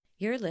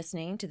You're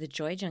listening to the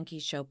Joy Junkie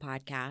Show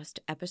podcast,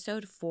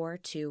 episode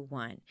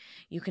 421.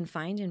 You can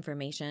find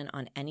information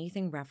on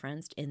anything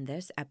referenced in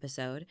this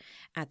episode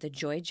at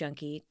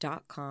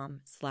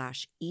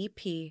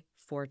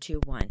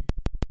thejoyjunkie.com/EP421.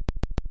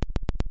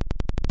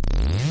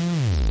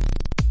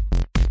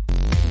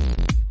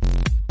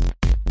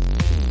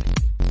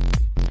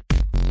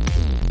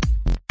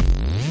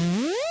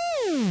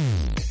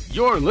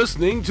 You're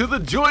listening to The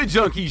Joy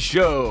Junkie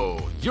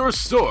Show, your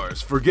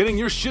source for getting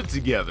your shit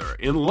together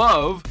in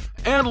love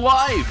and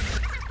life.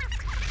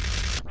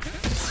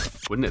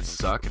 Wouldn't it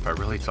suck if I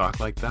really talked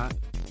like that?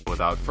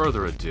 Without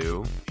further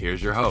ado,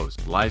 here's your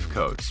host, life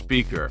coach,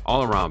 speaker,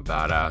 all-around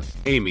badass,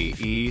 Amy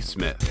E.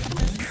 Smith.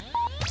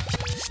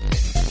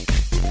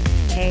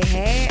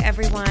 Hey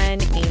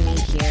everyone,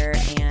 Amy here,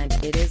 and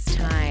it is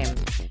time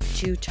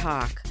to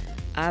talk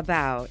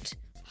about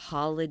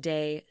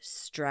holiday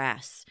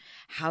stress.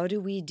 How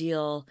do we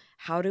deal?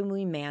 How do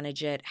we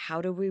manage it?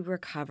 How do we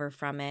recover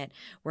from it?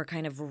 We're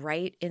kind of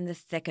right in the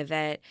thick of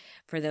it.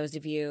 For those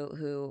of you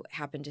who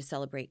happen to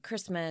celebrate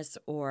Christmas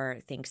or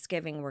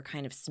Thanksgiving, we're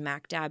kind of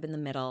smack dab in the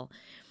middle.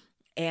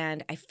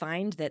 And I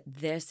find that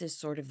this is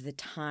sort of the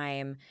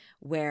time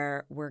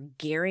where we're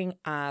gearing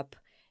up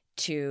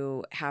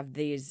to have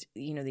these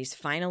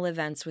final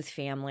events with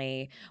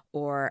family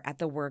or at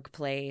the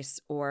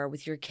workplace or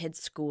with your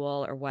kids'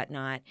 school or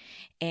whatnot.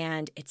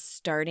 And it's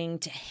starting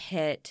to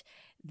hit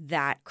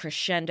that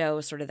crescendo,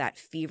 sort of that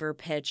fever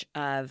pitch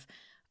of,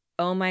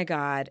 oh my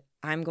God,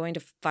 I'm going to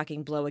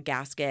fucking blow a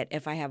gasket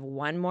if I have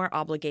one more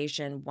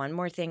obligation, one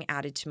more thing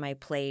added to my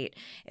plate,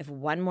 if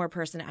one more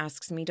person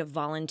asks me to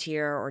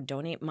volunteer or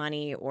donate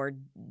money or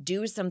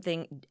do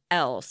something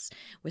else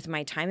with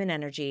my time and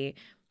energy,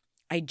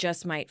 I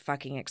just might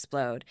fucking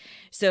explode.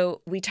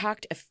 So we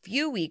talked a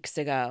few weeks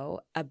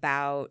ago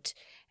about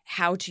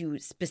how to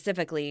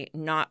specifically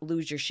not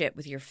lose your shit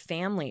with your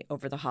family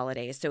over the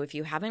holidays. So if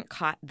you haven't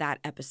caught that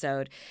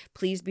episode,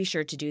 please be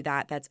sure to do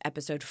that. That's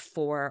episode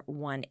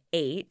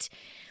 418.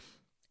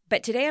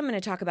 But today I'm going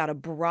to talk about a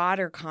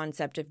broader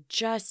concept of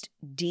just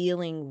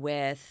dealing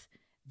with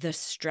the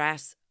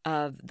stress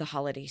of the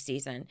holiday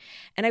season.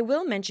 And I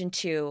will mention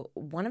too,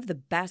 one of the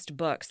best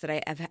books that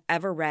I have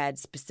ever read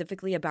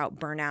specifically about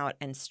burnout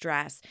and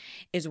stress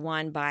is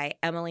one by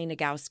Emily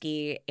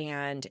Nagoski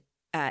and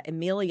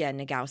Amelia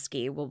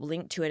Nagoski. We'll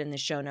link to it in the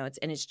show notes,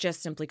 and it's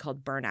just simply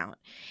called Burnout.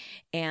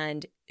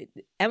 And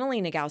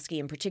Emily Nagoski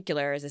in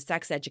particular is a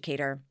sex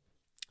educator.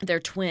 They're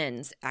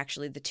twins,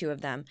 actually, the two of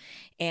them.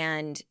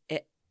 And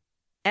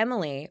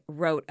Emily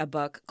wrote a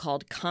book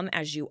called Come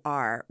As You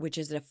Are, which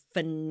is a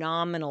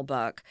phenomenal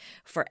book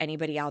for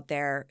anybody out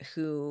there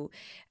who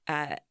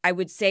I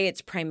would say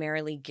it's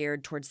primarily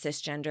geared towards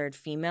cisgendered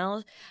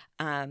females.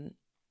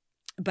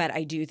 But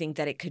I do think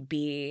that it could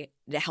be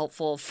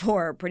helpful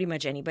for pretty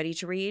much anybody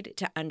to read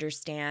to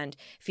understand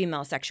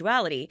female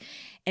sexuality.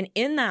 And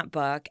in that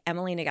book,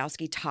 Emily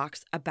Nagoski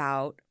talks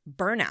about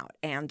burnout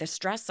and the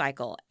stress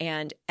cycle.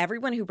 And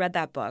everyone who read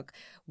that book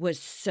was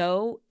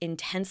so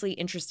intensely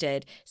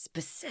interested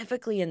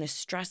specifically in the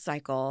stress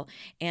cycle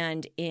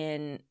and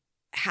in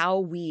how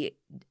we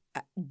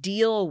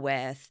deal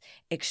with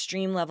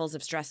extreme levels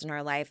of stress in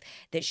our life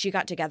that she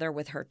got together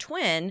with her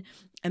twin,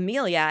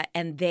 Amelia,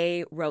 and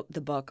they wrote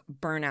the book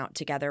Burnout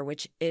together,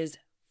 which is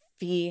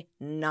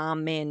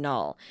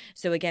phenomenal.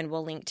 So again,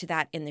 we'll link to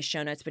that in the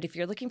show notes. But if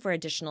you're looking for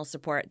additional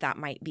support, that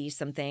might be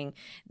something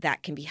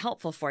that can be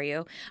helpful for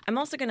you. I'm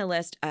also going to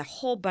list a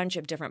whole bunch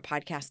of different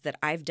podcasts that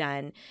I've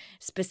done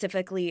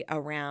specifically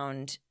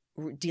around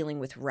dealing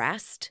with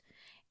rest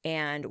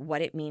and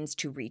what it means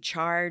to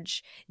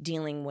recharge,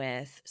 dealing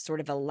with sort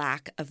of a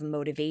lack of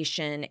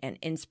motivation and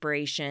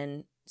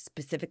inspiration,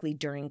 specifically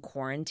during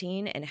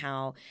quarantine, and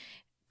how,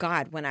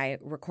 God, when I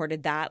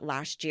recorded that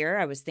last year,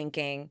 I was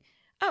thinking,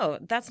 oh,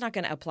 that's not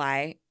going to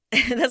apply.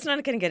 That's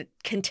not going to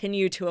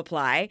continue to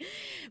apply,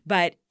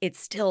 but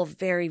it's still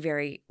very,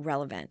 very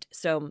relevant.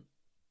 So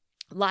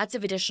lots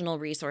of additional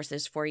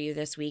resources for you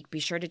this week. Be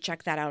sure to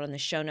check that out on the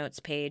show notes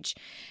page,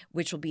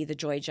 which will be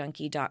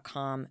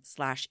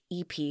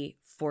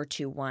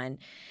thejoyjunkie.com/EP421.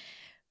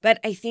 But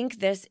I think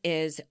this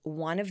is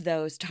one of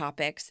those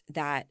topics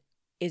that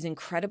is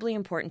incredibly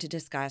important to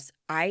discuss.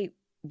 I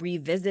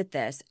revisit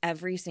this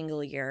every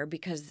single year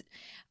because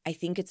I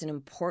think it's an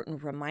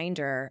important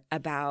reminder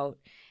about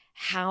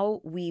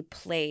how we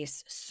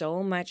place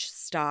so much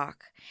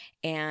stock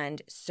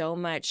and so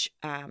much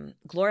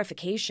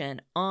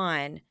glorification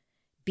on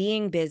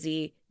being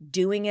busy,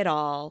 doing it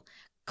all,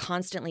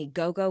 constantly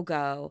go, go,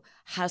 go,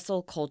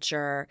 hustle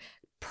culture,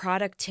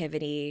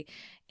 productivity.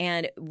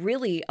 And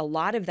really, a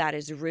lot of that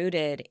is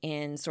rooted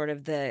in sort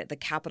of the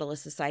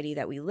capitalist society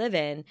that we live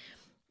in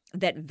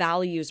that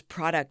values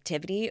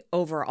productivity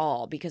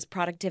overall, because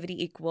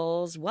productivity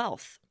equals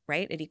wealth,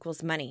 right? It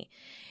equals money.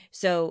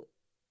 So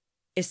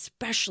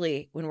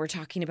especially when we're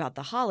talking about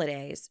the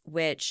holidays,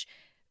 which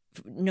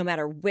no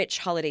matter which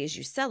holidays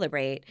you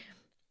celebrate,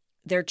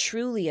 they're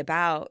truly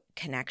about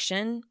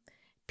connection,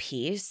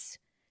 peace,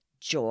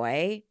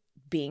 joy,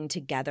 being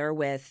together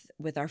with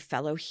our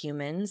fellow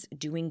humans,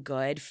 doing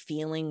good,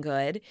 feeling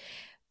good.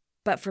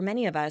 But for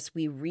many of us,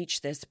 we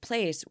reach this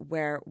place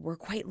where we're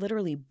quite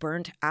literally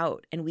burnt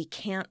out and we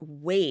can't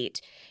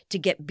wait to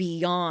get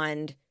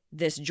beyond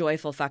this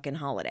joyful fucking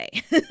holiday.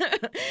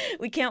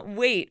 We can't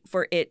wait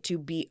for it to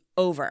be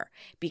over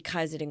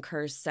because it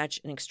incurs such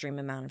an extreme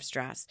amount of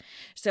stress.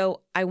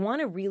 So I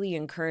want to really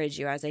encourage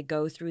you as I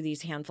go through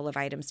these handful of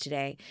items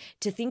today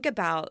to think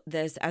about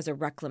this as a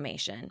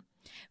reclamation.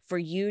 For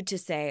you to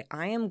say,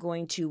 I am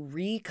going to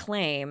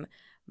reclaim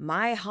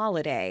my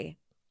holiday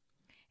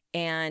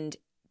and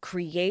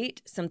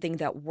create something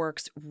that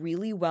works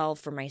really well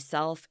for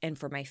myself and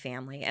for my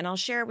family. And I'll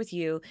share with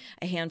you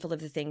a handful of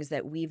the things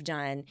that we've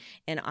done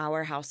in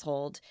our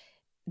household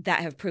that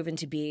have proven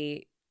to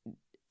be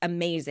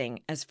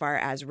amazing as far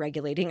as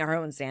regulating our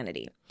own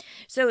sanity.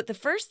 So the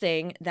first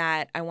thing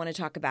that I want to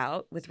talk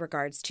about with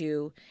regards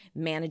to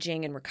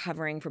managing and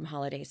recovering from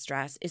holiday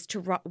stress is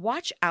to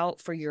watch out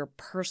for your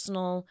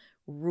personal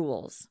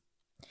rules.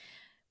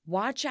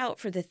 Watch out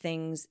for the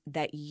things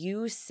that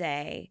you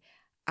say,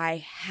 I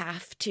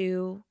have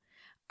to,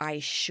 I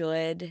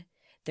should,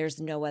 there's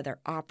no other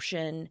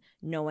option,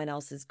 no one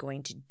else is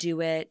going to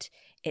do it,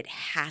 it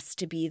has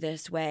to be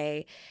this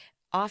way.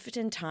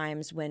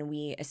 Oftentimes when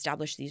we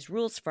establish these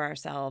rules for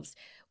ourselves,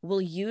 we'll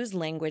use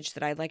language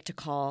that I like to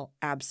call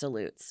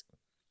absolutes,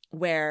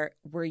 where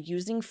we're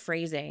using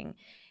phrasing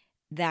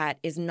that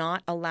is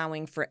not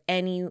allowing for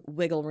any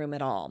wiggle room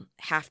at all.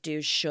 Have to,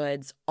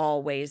 shoulds,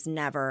 always,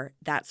 never,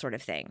 that sort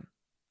of thing.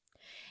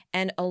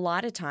 And a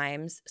lot of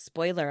times,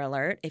 spoiler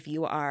alert, if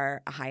you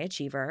are a high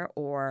achiever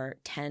or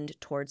tend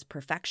towards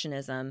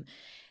perfectionism,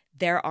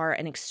 there are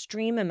an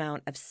extreme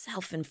amount of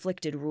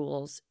self-inflicted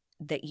rules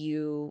that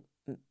you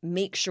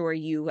make sure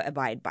you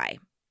abide by.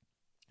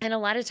 And a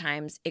lot of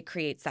times it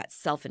creates that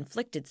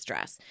self-inflicted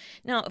stress.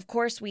 Now, of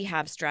course, we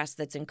have stress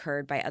that's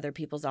incurred by other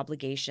people's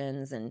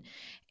obligations and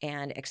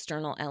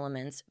external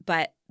elements,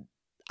 but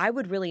I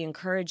would really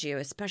encourage you,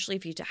 especially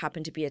if you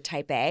happen to be a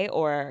type A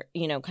or,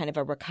 kind of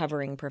a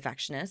recovering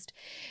perfectionist,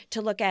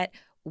 to look at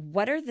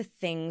what are the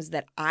things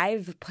that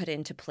I've put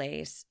into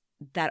place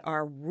that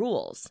are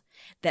rules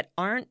that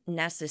aren't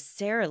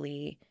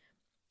necessarily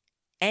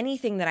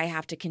anything that I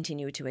have to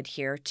continue to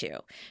adhere to.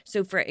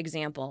 So for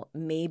example,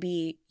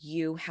 maybe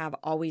you have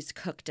always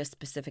cooked a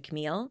specific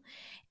meal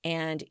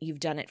and you've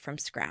done it from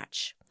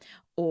scratch,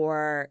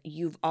 or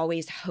you've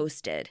always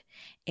hosted,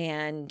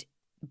 and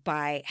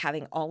by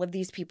having all of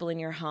these people in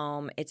your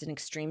home, it's an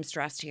extreme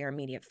stress to your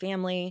immediate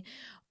family,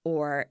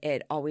 or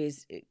it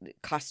always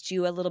costs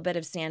you a little bit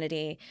of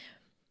sanity,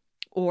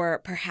 or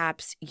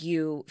perhaps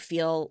you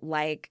feel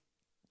like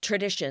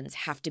traditions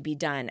have to be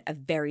done a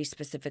very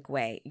specific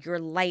way. Your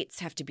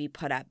lights have to be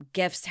put up.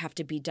 Gifts have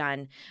to be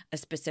done a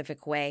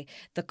specific way.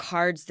 The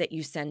cards that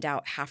you send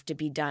out have to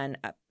be done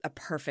a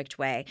perfect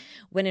way.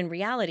 When in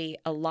reality,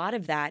 a lot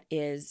of that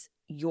is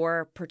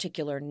your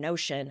particular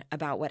notion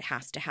about what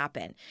has to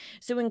happen.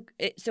 So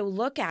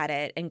look at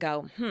it and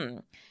go,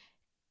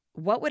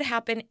 what would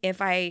happen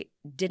if I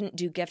didn't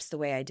do gifts the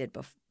way I did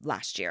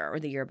last year or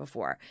the year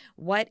before?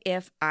 What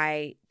if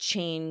I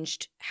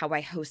changed how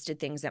I hosted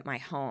things at my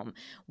home?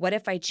 What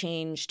if I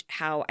changed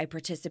how I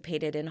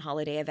participated in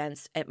holiday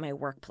events at my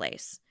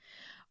workplace?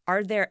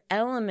 Are there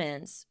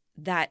elements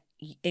that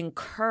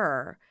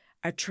incur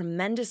a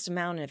tremendous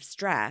amount of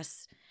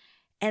stress?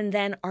 And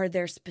then are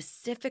there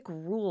specific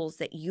rules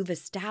that you've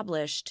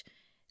established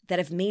that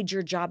have made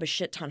your job a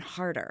shit ton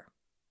harder?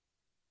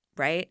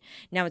 Right?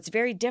 Now, it's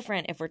very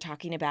different if we're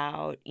talking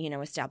about,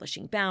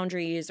 establishing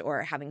boundaries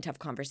or having tough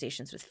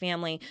conversations with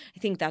family. I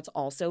think that's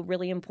also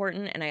really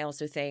important. And I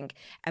also think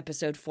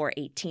episode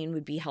 418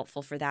 would be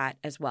helpful for that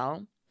as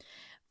well.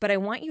 But I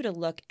want you to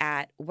look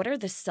at what are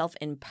the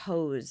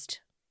self-imposed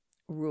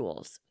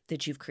rules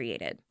that you've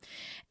created.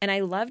 And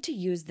I love to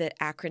use the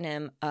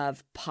acronym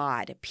of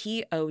POD,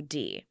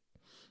 P-O-D.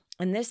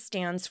 And this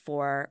stands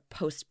for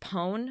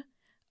postpone,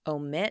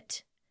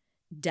 omit,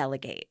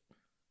 delegate.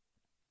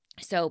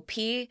 So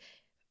P,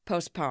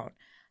 postpone.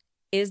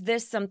 Is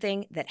this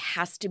something that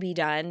has to be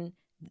done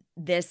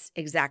this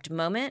exact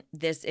moment,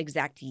 this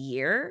exact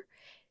year?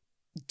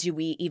 Do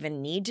we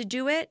even need to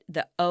do it?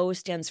 The O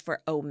stands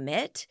for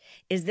omit.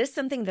 Is this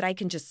something that I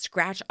can just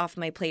scratch off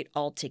my plate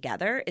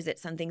altogether? Is it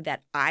something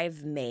that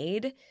I've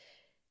made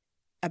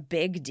a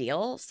big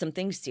deal,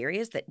 something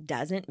serious that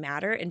doesn't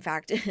matter? In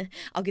fact,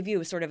 I'll give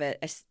you sort of a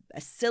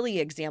silly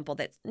example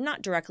that's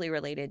not directly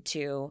related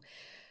to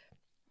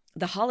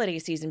the holiday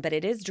season, but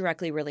it is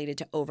directly related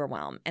to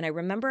overwhelm. And I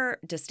remember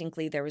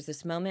distinctly there was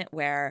this moment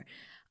where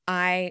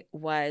I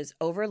was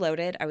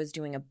overloaded. I was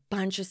doing a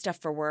bunch of stuff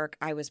for work.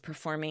 I was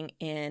performing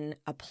in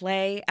a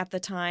play at the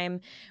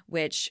time,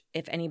 which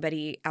if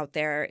anybody out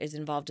there is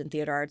involved in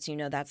theater arts,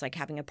 that's like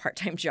having a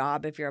part-time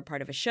job if you're a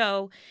part of a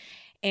show.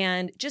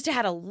 And just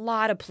had a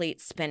lot of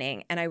plates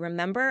spinning. And I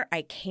remember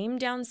I came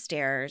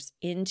downstairs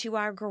into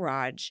our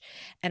garage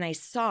and I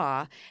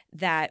saw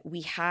that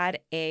we had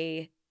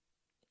a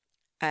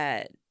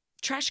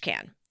trash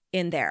can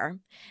in there,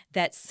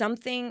 that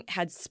something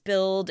had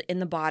spilled in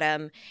the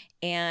bottom,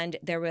 and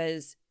there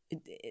was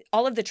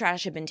all of the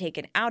trash had been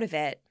taken out of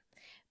it,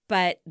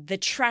 but the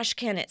trash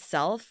can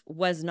itself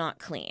was not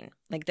clean.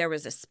 Like there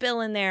was a spill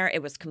in there.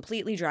 It was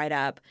completely dried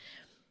up.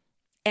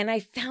 And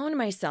I found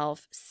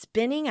myself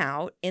spinning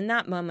out in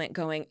that moment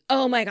going,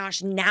 oh my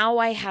gosh, now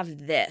I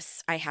have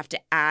this I have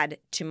to add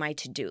to my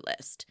to-do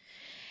list.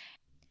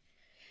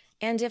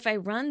 And if I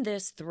run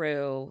this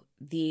through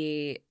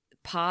the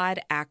POD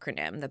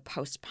acronym, the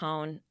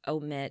postpone,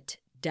 omit,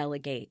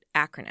 delegate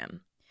acronym,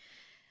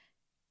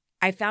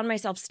 I found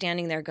myself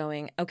standing there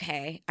going,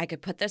 okay, I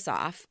could put this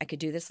off. I could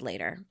do this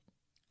later.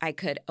 I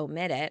could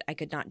omit it. I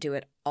could not do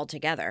it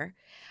altogether.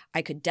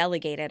 I could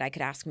delegate it. I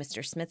could ask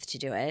Mr. Smith to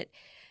do it.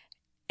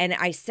 And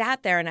I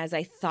sat there, and as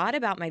I thought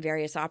about my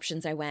various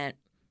options, I went,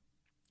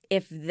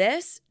 if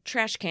this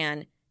trash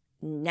can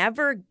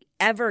never,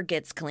 ever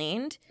gets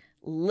cleaned,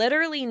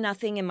 literally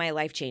nothing in my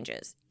life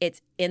changes.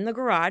 It's in the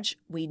garage.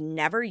 We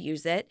never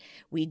use it.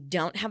 We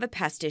don't have a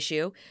pest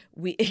issue.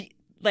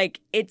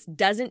 It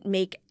doesn't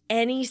make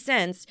any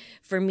sense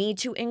for me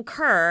to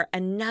incur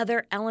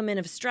another element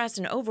of stress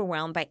and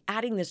overwhelm by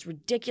adding this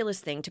ridiculous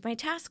thing to my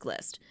task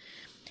list.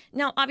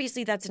 Now,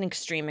 obviously, that's an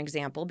extreme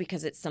example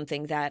because it's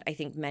something that I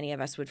think many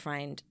of us would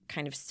find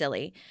kind of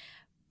silly.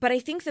 But I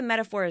think the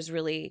metaphor is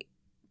really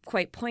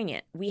quite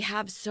poignant. We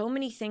have so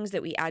many things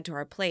that we add to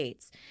our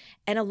plates,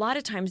 and a lot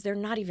of times they're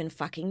not even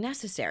fucking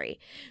necessary.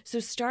 So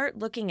start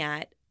looking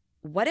at,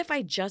 what if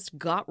I just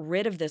got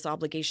rid of this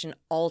obligation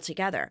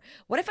altogether?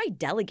 What if I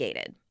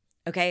delegated?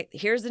 Okay,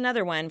 here's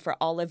another one for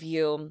all of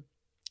you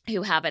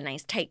who have a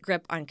nice tight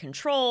grip on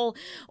control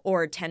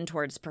or tend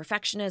towards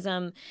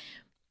perfectionism.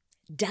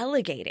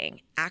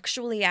 Delegating,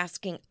 actually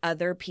asking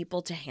other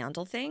people to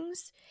handle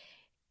things,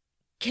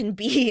 can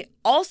be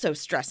also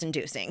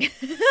stress-inducing.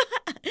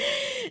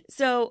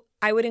 So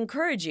I would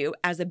encourage you,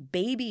 as a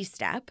baby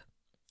step,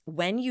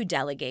 when you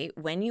delegate,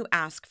 when you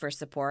ask for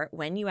support,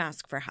 when you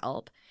ask for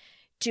help,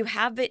 to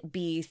have it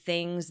be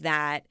things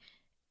that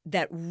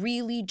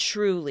really,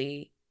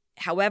 truly,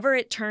 however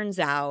it turns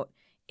out,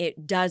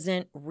 it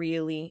doesn't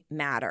really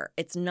matter.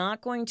 It's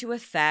not going to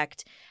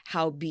affect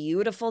how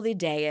beautiful the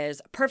day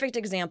is. A perfect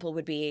example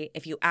would be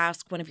if you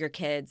ask one of your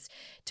kids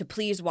to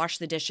please wash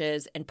the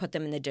dishes and put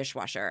them in the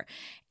dishwasher.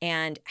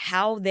 And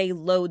how they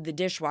load the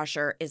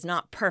dishwasher is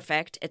not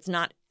perfect. It's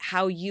not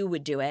how you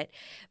would do it.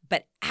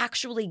 But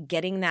actually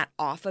getting that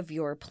off of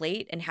your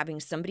plate and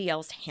having somebody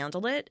else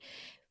handle it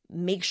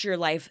makes your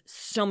life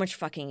so much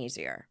fucking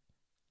easier.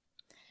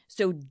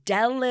 So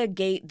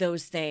delegate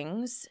those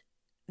things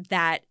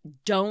that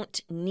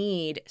don't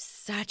need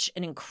such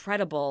an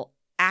incredible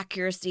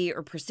accuracy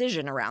or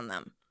precision around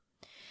them.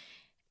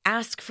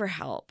 Ask for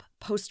help.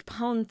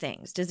 Postpone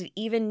things. Does it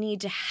even need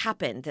to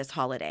happen this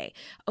holiday?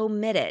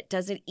 Omit it.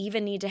 Does it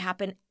even need to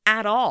happen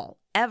at all,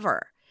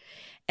 ever?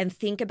 And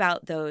think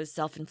about those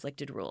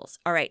self-inflicted rules.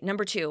 All right,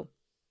 number 2,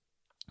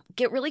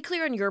 get really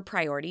clear on your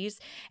priorities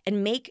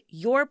and make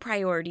your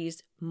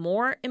priorities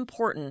more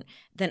important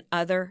than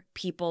other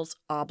people's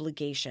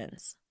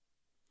obligations.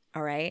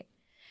 All right?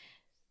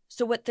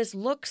 So what this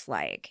looks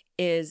like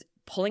is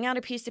pulling out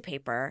a piece of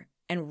paper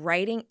and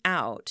writing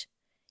out,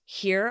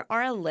 here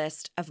are a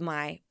list of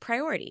my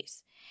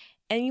priorities.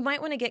 And you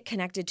might want to get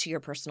connected to your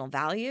personal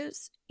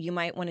values. You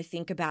might want to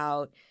think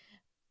about,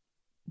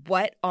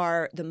 what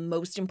are the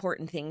most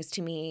important things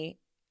to me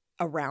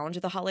around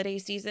the holiday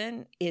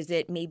season? Is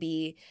it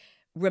maybe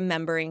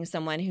remembering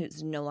someone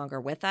who's no longer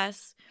with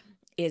us?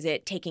 Is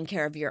it taking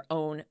care of your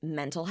own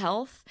mental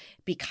health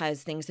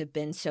because things have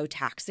been so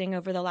taxing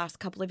over the last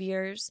couple of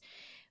years?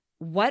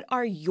 What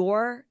are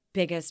your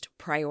biggest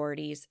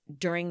priorities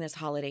during this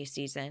holiday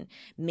season?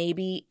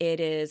 Maybe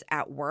it is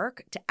at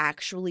work to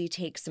actually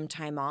take some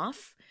time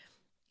off,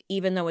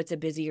 even though it's a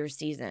busier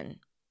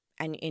season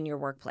and in your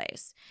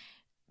workplace.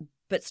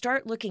 But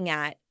start looking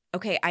at,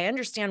 okay, I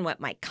understand what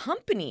my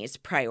company's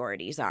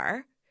priorities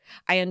are.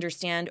 I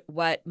understand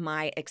what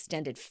my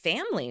extended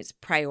family's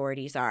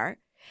priorities are,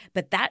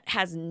 but that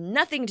has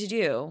nothing to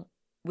do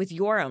with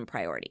your own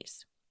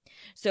priorities.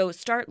 So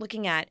start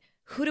looking at,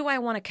 who do I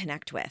want to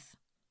connect with?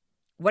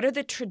 What are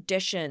the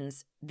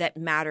traditions that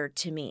matter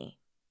to me?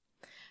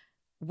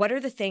 What are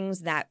the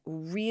things that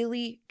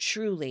really,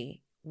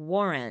 truly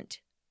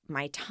warrant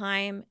my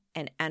time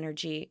and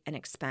energy and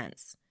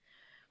expense?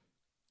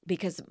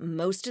 Because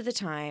most of the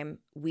time,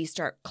 we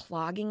start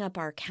clogging up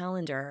our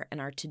calendar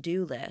and our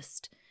to-do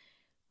list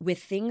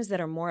with things that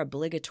are more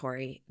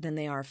obligatory than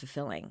they are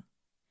fulfilling.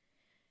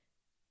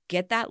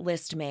 Get that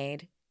list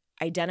made.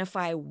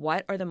 Identify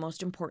what are the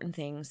most important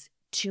things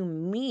to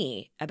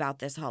me about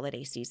this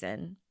holiday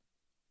season,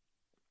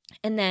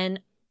 and then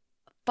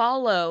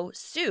follow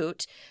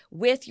suit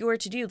with your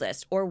to-do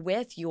list or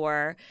with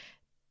your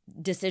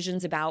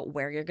decisions about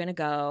where you're going to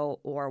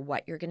go or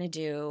what you're going to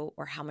do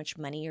or how much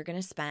money you're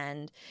going to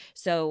spend.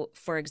 So,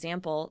 for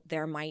example,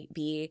 there might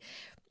be,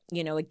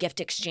 a gift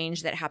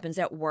exchange that happens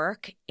at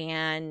work,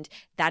 and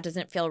that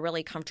doesn't feel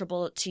really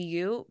comfortable to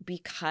you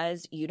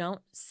because you don't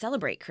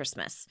celebrate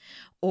Christmas,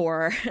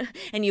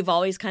 and you've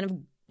always kind of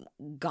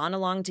gone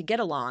along to get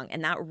along,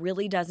 and that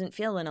really doesn't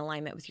feel in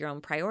alignment with your own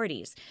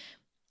priorities.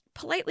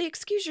 Politely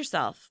excuse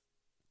yourself.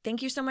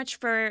 thank you so much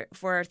for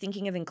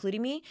thinking of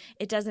including me.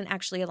 It doesn't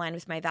actually align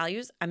with my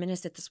values. I'm going to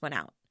sit this one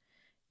out.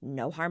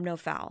 No harm, no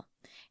foul.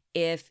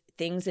 If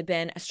things have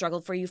been a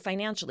struggle for you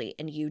financially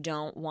and you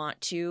don't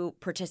want to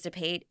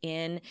participate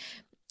in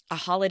a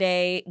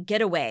holiday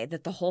getaway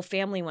that the whole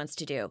family wants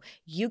to do,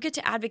 you get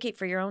to advocate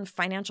for your own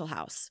financial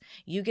house.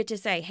 You get to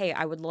say, hey,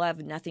 I would love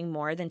nothing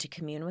more than to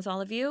commune with all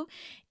of you.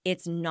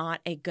 It's not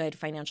a good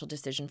financial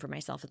decision for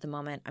myself at the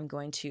moment. I'm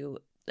going to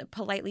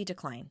politely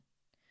decline.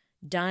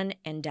 Done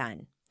and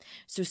done.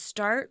 So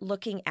start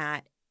looking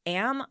at,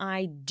 am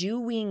I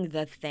doing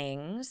the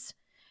things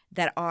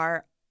that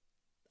are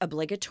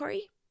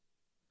obligatory,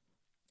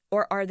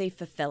 or are they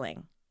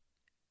fulfilling?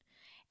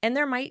 And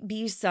there might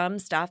be some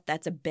stuff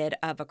that's a bit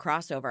of a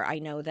crossover. I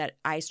know that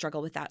I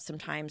struggle with that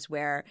sometimes,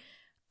 where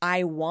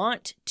I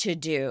want to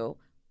do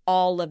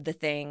all of the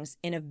things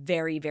in a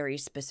very, very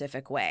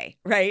specific way,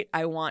 right?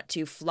 I want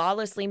to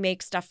flawlessly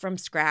make stuff from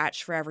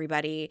scratch for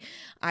everybody.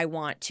 I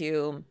want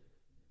to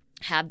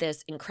have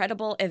this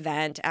incredible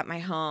event at my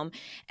home.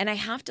 And I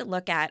have to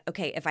look at,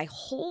 okay, if I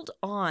hold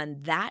on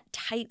that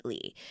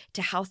tightly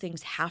to how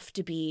things have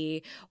to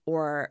be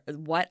or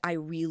what I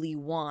really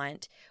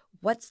want,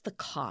 what's the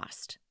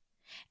cost?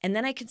 And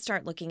then I can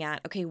start looking at,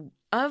 okay,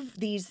 of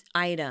these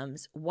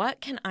items, what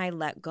can I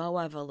let go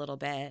of a little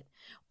bit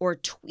or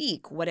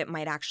tweak what it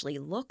might actually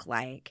look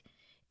like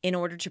in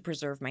order to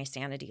preserve my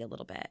sanity a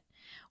little bit?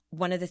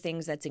 One of the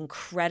things that's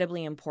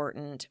incredibly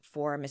important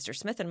for Mr.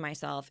 Smith and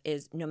myself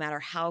is no matter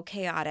how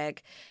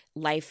chaotic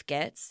life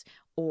gets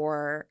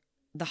or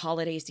the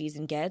holiday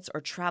season gets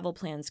or travel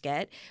plans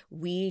get,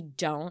 we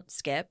don't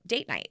skip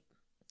date night.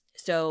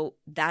 So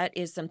that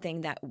is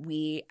something that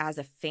we as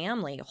a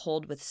family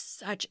hold with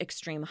such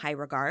extreme high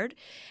regard,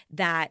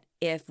 that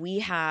if we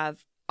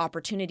have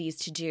opportunities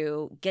to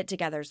do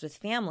get-togethers with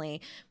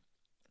family,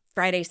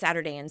 Friday,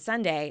 Saturday, and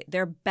Sunday,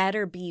 there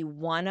better be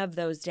one of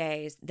those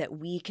days that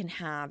we can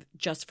have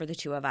just for the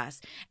two of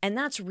us. And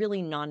that's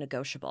really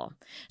non-negotiable.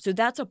 So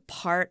that's a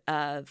part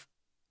of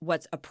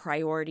what's a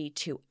priority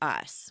to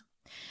us.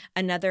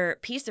 Another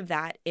piece of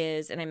that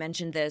is, and I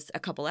mentioned this a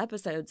couple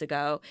episodes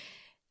ago,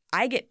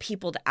 I get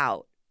peopled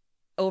out.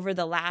 Over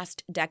the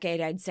last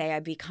decade, I'd say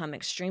I've become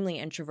extremely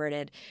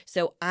introverted.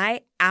 So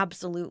I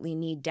absolutely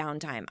need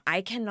downtime.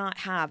 I cannot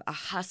have a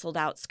hustled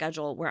out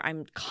schedule where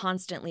I'm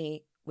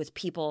constantly with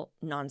people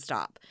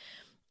nonstop.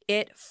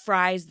 It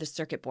fries the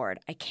circuit board.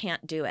 I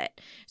can't do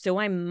it. So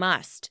I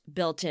must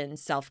built in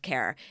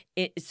self-care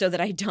so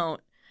that I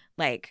don't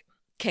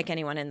kick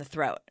anyone in the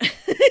throat.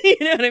 You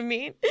know what I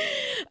mean?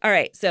 All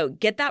right. So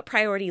get that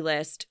priority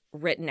list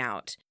written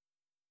out.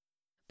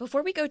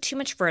 Before we go too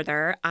much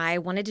further, I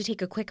wanted to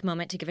take a quick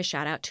moment to give a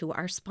shout out to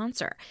our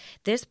sponsor.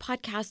 This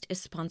podcast is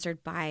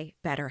sponsored by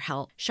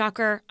BetterHelp.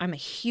 Shocker, I'm a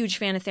huge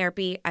fan of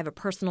therapy. I have a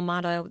personal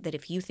motto that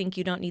if you think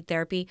you don't need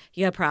therapy,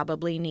 you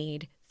probably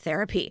need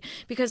therapy.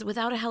 Because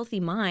without a healthy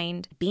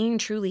mind, being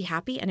truly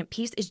happy and at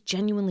peace is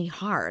genuinely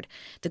hard.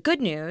 The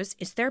good news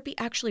is therapy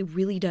actually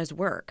really does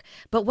work.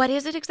 But what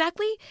is it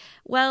exactly?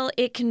 Well,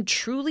 it can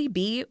truly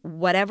be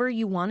whatever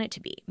you want it to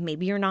be.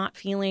 Maybe you're not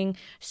feeling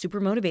super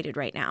motivated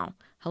right now.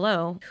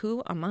 Hello,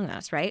 who among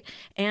us, right?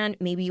 And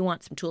maybe you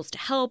want some tools to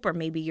help, or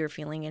maybe you're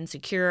feeling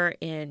insecure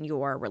in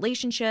your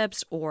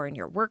relationships or in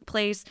your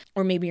workplace,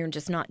 or maybe you're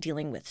just not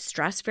dealing with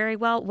stress very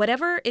well.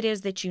 Whatever it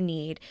is that you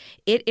need,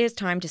 it is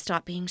time to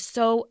stop being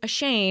so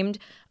ashamed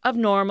of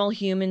normal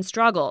human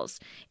struggles.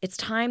 It's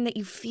time that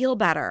you feel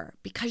better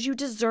because you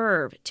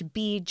deserve to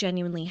be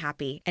genuinely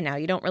happy. And now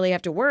you don't really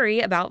have to worry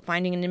about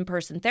finding an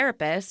in-person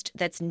therapist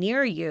that's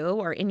near you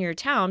or in your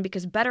town,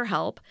 because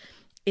BetterHelp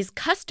is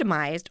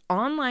customized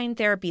online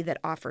therapy that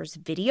offers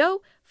video,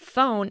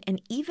 phone,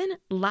 and even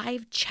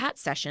live chat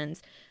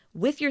sessions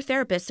with your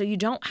therapist, so you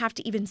don't have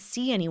to even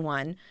see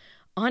anyone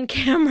on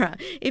camera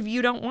if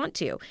you don't want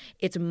to.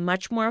 It's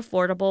much more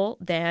affordable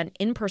than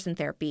in-person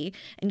therapy,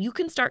 and you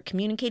can start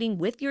communicating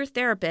with your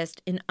therapist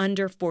in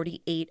under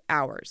 48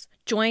 hours.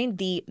 Join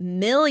the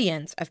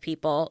millions of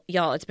people,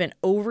 y'all, it's been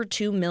over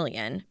 2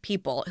 million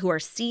people who are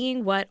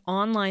seeing what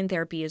online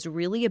therapy is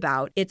really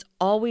about. It's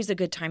always a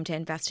good time to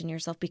invest in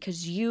yourself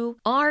because you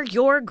are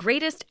your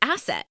greatest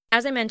asset.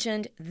 As I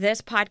mentioned,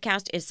 this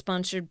podcast is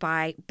sponsored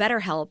by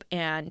BetterHelp,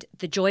 and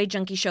the Joy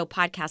Junkie Show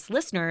podcast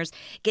listeners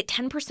get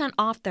 10%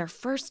 off their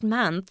first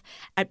month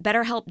at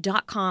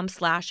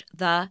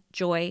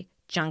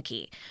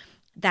betterhelp.com/thejoyjunkie.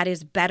 That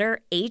is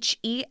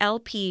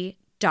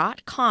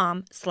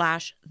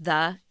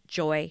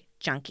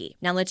betterhelp.com/thejoyjunkie.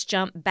 Now let's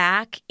jump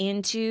back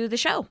into the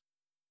show.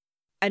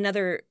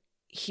 Another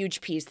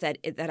huge piece that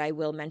I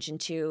will mention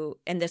too,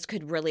 and this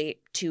could relate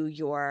to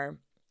your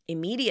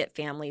immediate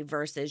family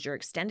versus your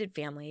extended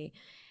family,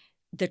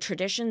 the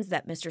traditions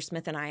that Mr.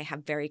 Smith and I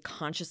have very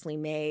consciously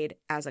made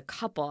as a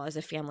couple, as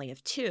a family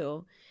of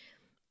two,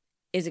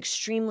 is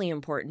extremely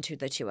important to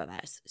the two of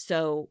us.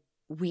 So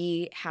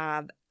we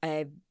have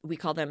we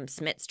call them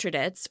Smith's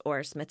Tradits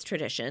or Smith's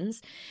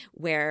Traditions,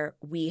 where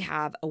we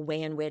have a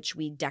way in which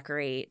we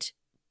decorate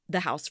the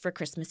house for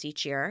Christmas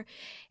each year,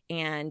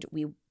 and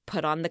we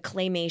put on the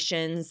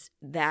claymations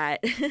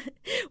that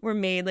were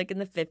made like in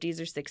the 50s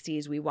or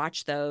 60s. We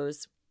watch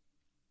those.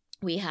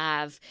 We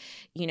have,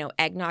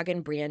 eggnog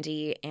and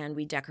brandy, and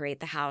we decorate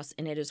the house,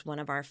 and it is one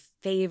of our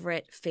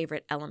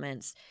favorite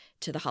elements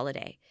to the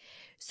holiday.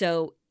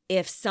 So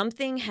if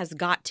something has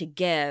got to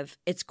give,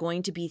 it's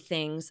going to be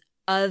things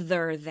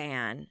other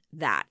than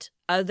that,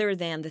 other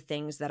than the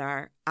things that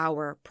are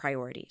our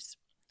priorities.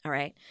 All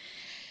right.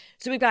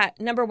 So we've got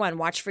number 1,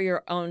 watch for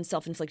your own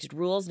self-inflicted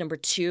rules. Number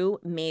 2,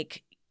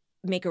 make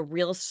a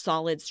real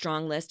solid,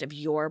 strong list of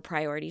your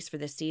priorities for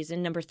this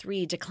season. Number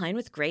 3, decline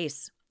with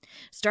grace.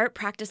 Start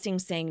practicing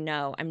saying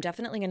no. I'm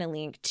definitely going to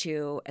link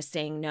to a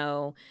saying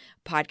no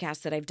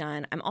podcast that I've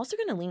done. I'm also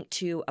going to link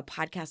to a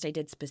podcast I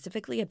did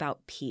specifically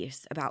about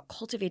peace, about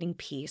cultivating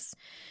peace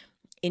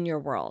in your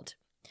world.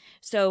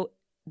 So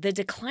the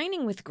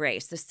declining with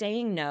grace, the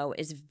saying no,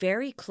 is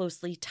very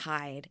closely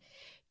tied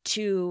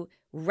to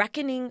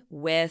reckoning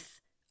with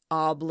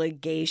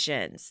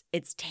obligations.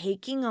 It's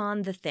taking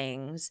on the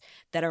things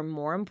that are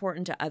more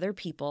important to other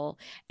people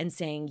and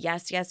saying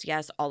yes, yes,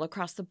 yes, all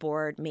across the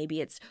board.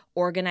 Maybe it's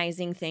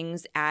organizing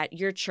things at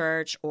your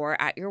church or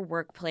at your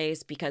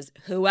workplace because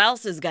who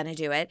else is going to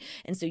do it?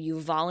 And so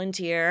you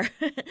volunteer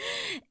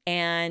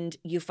and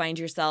you find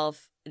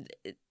yourself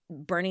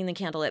burning the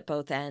candle at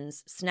both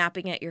ends,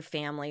 snapping at your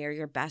family or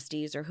your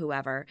besties or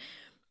whoever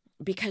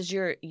because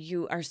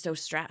you are so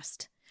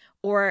stressed,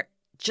 or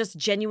just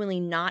genuinely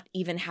not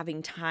even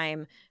having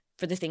time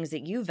for the things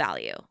that you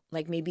value,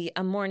 like maybe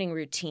a morning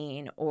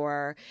routine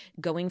or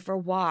going for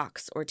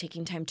walks or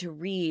taking time to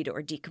read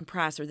or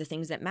decompress or the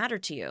things that matter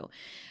to you.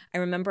 I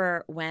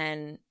remember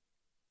when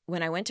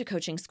I went to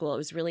coaching school, it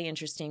was really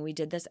interesting. We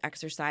did this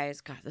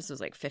exercise, God, this was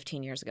like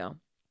 15 years ago,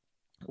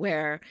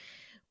 where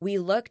we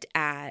looked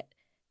at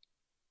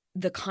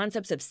the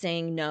concepts of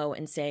saying no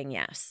and saying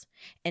yes,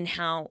 and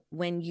how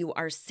when you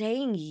are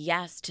saying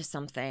yes to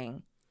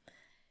something,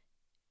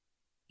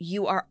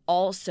 you are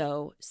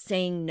also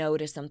saying no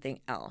to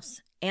something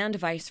else, and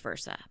vice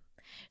versa.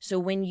 So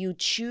when you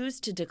choose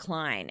to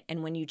decline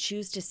and when you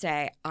choose to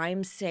say,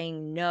 I'm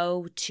saying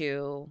no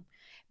to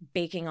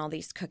baking all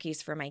these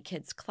cookies for my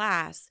kids'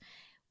 class,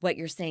 what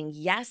you're saying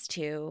yes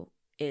to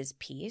is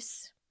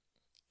peace,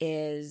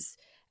 is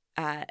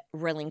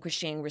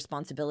relinquishing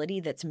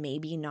responsibility that's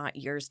maybe not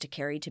yours to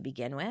carry to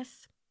begin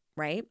with,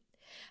 right?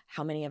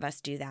 How many of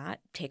us do that?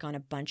 Take on a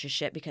bunch of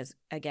shit because,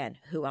 again,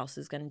 who else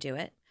is going to do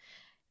it?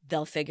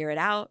 They'll figure it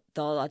out.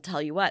 I'll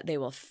tell you what, they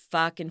will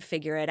fucking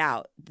figure it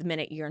out the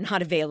minute you're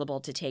not available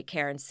to take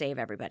care and save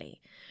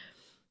everybody.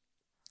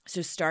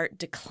 So start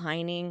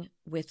declining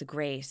with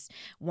grace.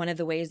 One of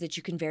the ways that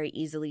you can very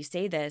easily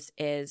say this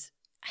is,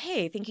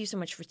 hey, thank you so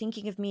much for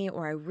thinking of me,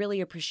 or I really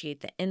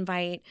appreciate the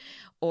invite,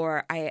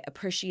 or I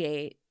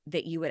appreciate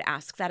that you would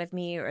ask that of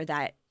me, or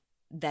that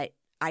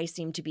I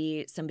seem to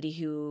be somebody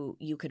who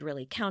you could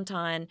really count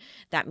on.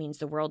 That means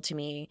the world to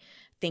me.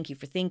 Thank you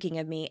for thinking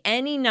of me.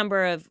 Any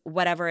number of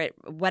whatever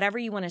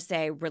you want to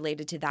say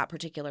related to that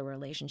particular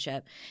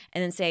relationship.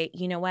 And then say,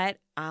 you know what?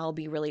 I'll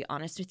be really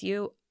honest with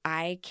you.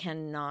 I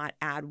cannot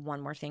add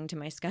one more thing to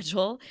my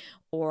schedule,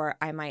 or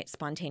I might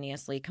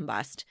spontaneously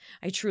combust.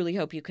 I truly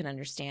hope you can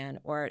understand.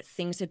 Or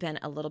things have been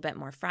a little bit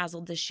more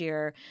frazzled this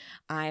year.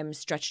 I'm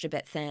stretched a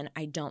bit thin.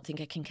 I don't think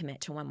I can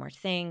commit to one more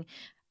thing.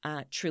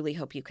 Truly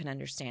hope you can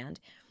understand.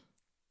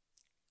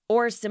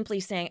 Or simply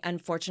saying,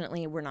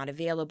 unfortunately, we're not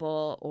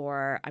available,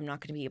 or I'm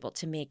not going to be able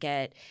to make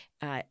it.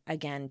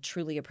 Again,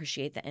 truly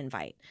appreciate the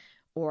invite,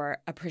 or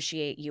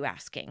appreciate you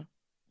asking.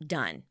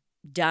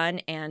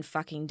 Done and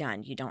fucking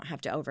done. You don't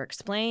have to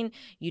over-explain.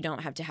 You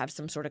don't have to have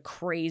some sort of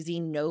crazy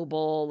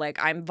noble, like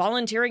I'm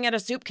volunteering at a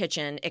soup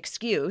kitchen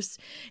excuse.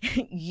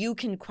 You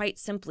can quite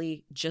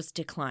simply just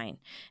decline,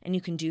 and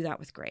you can do that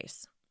with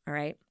grace. All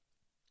right.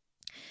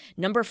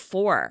 Number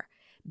 4.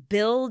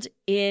 Build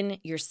in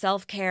your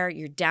self-care,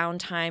 your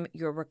downtime,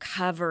 your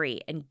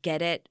recovery, and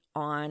get it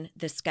on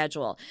the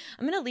schedule.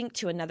 I'm going to link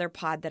to another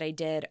pod that I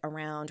did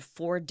around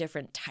 4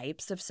 different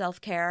types of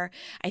self-care.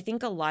 I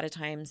think a lot of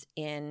times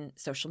in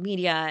social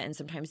media and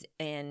sometimes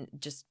in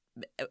just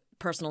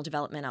personal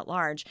development at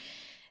large,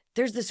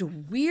 there's this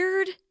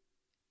weird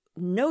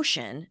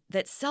notion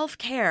that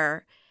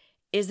self-care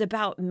is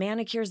about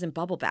manicures and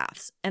bubble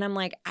baths. And I'm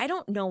like, I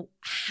don't know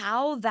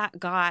how that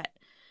got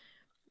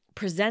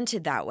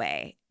presented that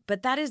way,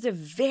 but that is a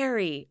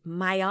very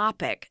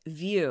myopic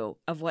view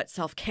of what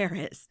self-care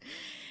is.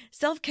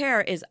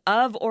 Self-care is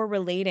of or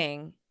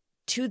relating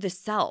to the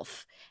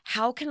self.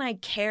 How can I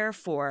care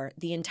for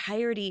the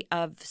entirety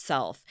of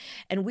self?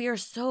 And we are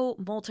so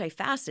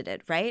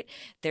multifaceted, right?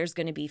 There's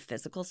going to be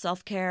physical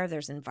self-care,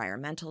 there's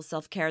environmental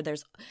self-care,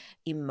 there's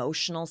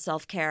emotional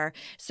self-care.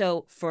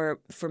 So for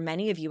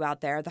many of you out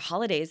there, the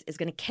holidays is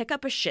going to kick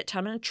up a shit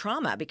ton of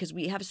trauma because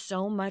we have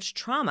so much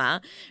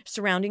trauma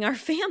surrounding our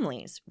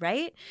families,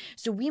 right?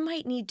 So we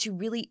might need to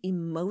really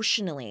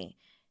emotionally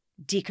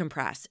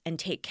decompress and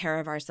take care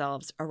of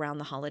ourselves around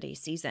the holiday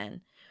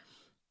season.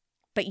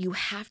 But you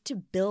have to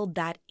build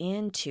that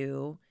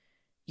into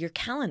your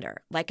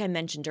calendar. Like I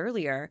mentioned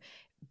earlier,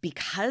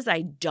 because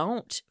I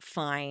don't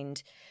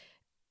find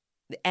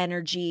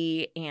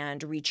energy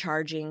and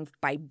recharging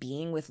by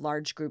being with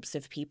large groups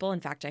of people. In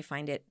fact, I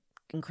find it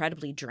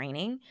incredibly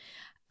draining.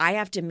 I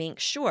have to make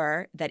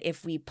sure that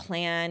if we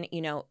plan,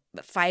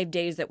 5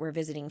 days that we're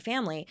visiting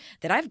family,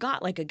 that I've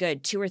got like a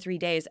good 2 or 3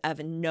 days of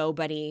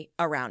nobody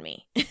around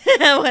me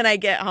when I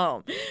get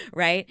home,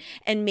 right?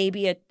 And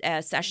maybe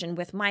a session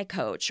with my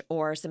coach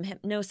or some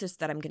hypnosis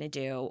that I'm going to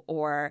do,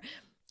 or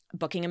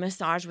booking a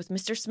massage with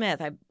Mr.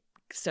 Smith. I'm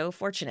so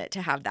fortunate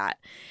to have that.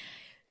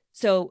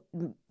 So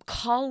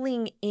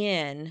calling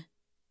in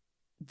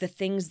the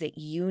things that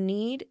you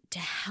need to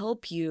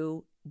help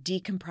you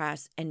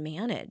decompress and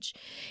manage.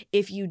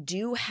 If you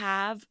do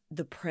have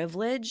the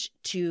privilege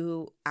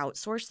to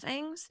outsource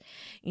things,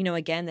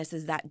 again, this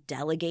is that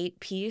delegate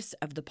piece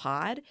of the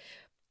pod.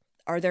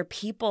 Are there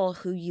people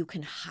who you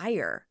can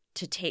hire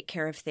to take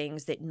care of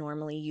things that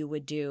normally you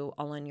would do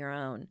all on your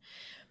own?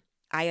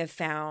 I have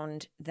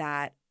found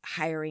that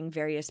hiring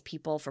various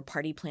people for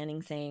party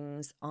planning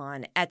things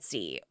on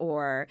Etsy,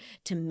 or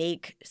to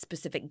make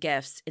specific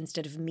gifts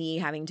instead of me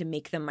having to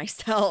make them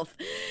myself,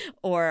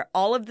 or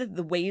all of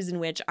the ways in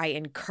which I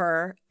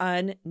incur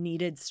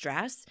unneeded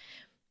stress,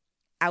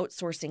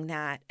 outsourcing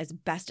that as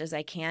best as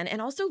I can,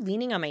 and also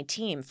leaning on my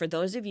team. For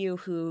those of you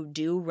who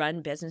do run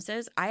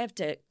businesses, I have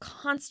to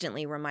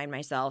constantly remind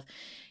myself,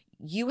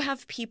 you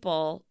have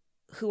people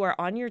who are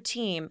on your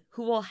team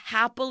who will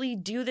happily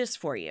do this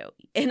for you.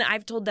 And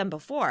I've told them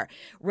before,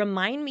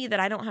 remind me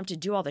that I don't have to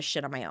do all this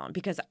shit on my own,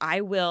 because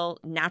I will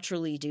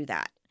naturally do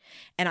that.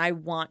 And I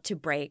want to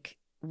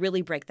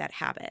really break that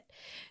habit.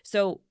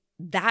 So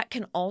that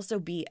can also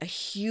be a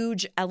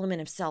huge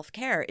element of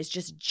self-care, is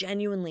just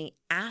genuinely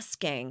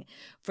asking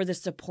for the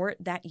support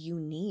that you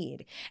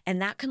need.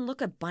 And that can look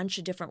a bunch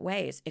of different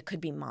ways. It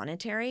could be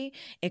monetary.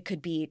 It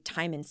could be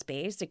time and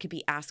space. It could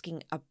be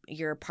asking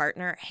your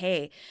partner,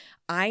 hey,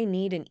 I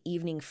need an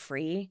evening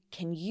free.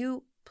 Can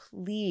you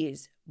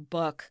please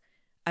book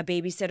a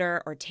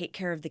babysitter or take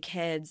care of the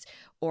kids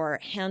or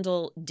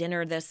handle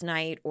dinner this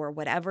night or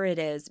whatever it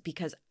is,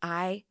 because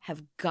I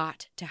have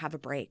got to have a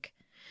break.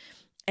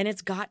 And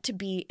it's got to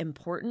be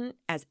important,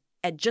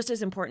 just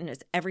as important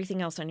as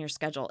everything else on your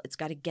schedule. It's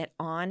got to get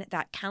on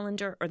that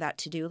calendar or that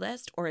to-do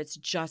list, or it's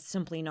just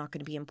simply not going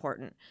to be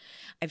important.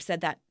 I've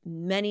said that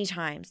many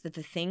times, that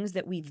the things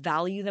that we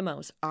value the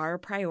most, our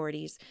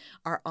priorities,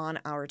 are on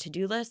our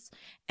to-do lists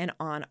and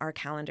on our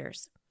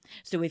calendars.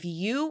 So if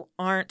you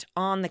aren't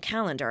on the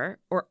calendar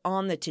or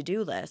on the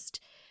to-do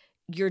list,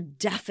 you're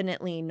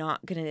definitely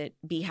not going to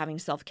be having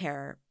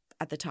self-care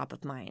at the top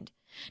of mind.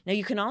 Now,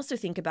 you can also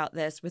think about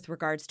this with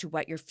regards to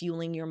what you're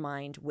fueling your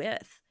mind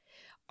with.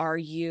 Are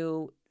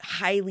you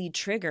highly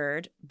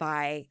triggered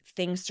by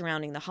things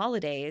surrounding the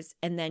holidays,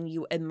 and then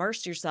you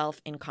immerse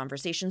yourself in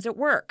conversations at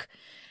work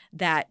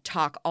that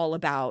talk all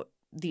about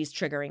these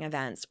triggering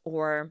events?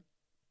 Or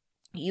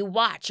you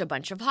watch a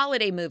bunch of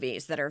holiday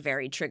movies that are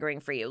very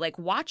triggering for you? Like,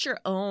 watch your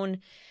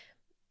own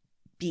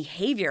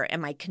behavior.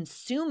 Am I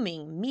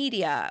consuming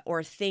media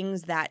or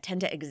things that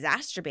tend to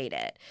exacerbate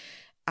it?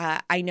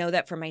 I know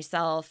that for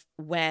myself,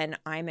 when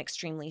I'm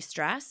extremely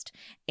stressed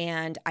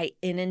and I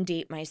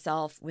inundate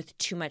myself with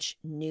too much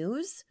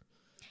news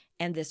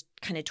and this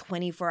kind of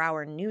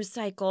 24-hour news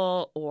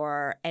cycle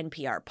or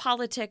NPR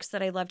politics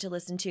that I love to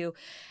listen to,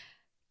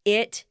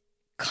 it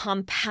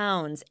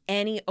compounds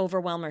any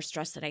overwhelm or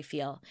stress that I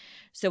feel.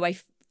 So I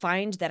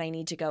find that I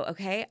need to go,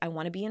 okay, I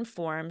want to be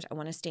informed, I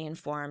want to stay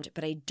informed,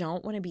 but I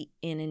don't want to be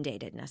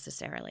inundated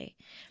necessarily.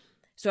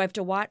 So I have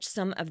to watch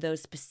some of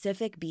those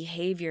specific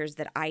behaviors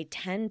that I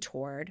tend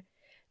toward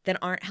that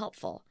aren't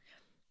helpful.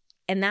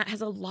 And that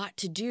has a lot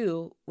to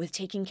do with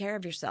taking care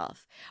of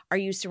yourself. Are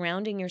you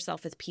surrounding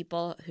yourself with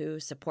people who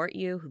support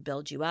you, who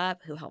build you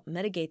up, who help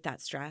mitigate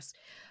that stress?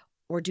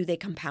 Or do they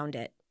compound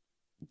it?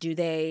 Do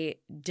they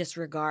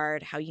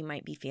disregard how you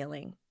might be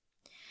feeling?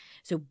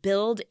 So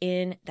build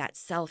in that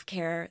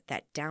self-care,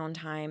 that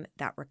downtime,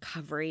 that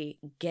recovery.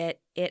 Get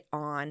it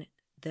on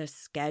the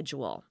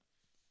schedule.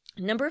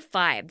 Number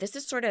 5, this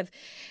is sort of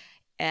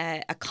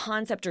a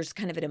concept or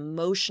kind of an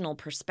emotional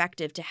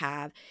perspective to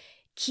have.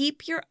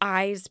 Keep your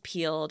eyes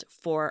peeled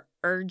for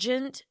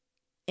urgent,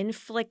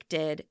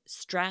 inflicted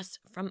stress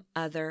from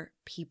other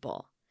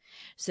people.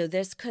 So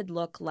this could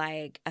look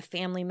like a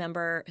family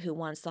member who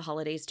wants the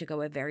holidays to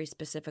go a very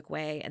specific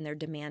way and they're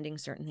demanding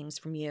certain things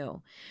from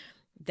you.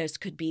 This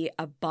could be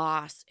a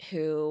boss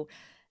who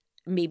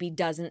maybe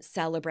doesn't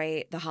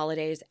celebrate the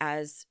holidays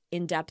as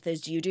in-depth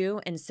as you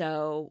do. And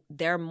so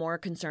they're more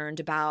concerned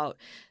about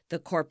the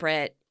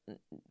corporate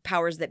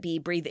powers that be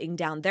breathing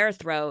down their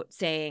throat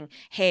saying,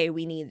 hey,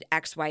 we need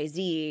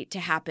XYZ to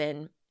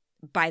happen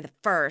by the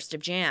 1st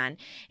of Jan.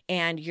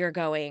 And you're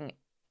going,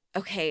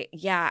 okay,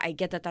 yeah, I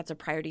get that that's a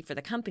priority for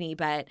the company,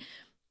 but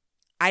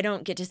I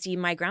don't get to see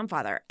my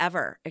grandfather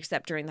ever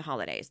except during the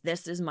holidays.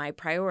 This is my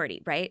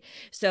priority, right?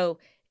 So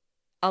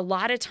a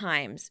lot of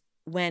times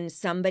when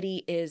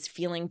somebody is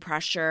feeling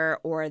pressure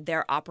or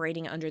they're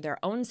operating under their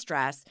own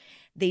stress,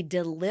 they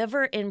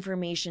deliver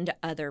information to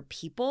other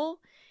people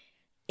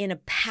in a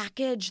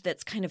package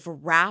that's kind of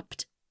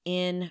wrapped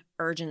in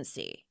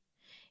urgency.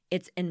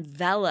 It's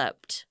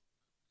enveloped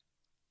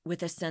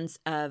with a sense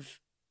of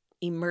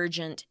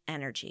emergent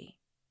energy.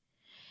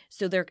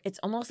 So it's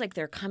almost like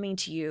they're coming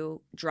to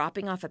you,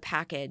 dropping off a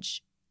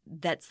package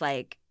that's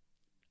like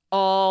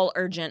all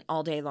urgent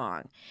all day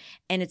long.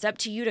 And it's up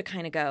to you to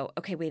kind of go,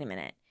 okay, wait a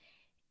minute.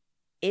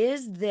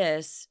 Is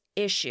this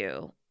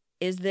issue,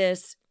 is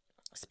this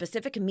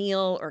specific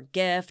meal or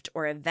gift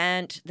or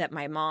event that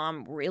my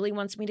mom really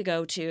wants me to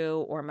go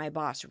to or my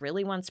boss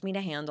really wants me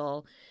to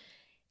handle,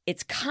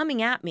 it's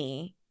coming at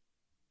me.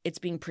 It's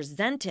being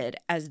presented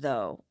as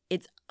though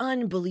it's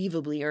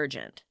unbelievably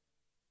urgent.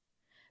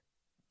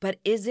 But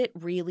is it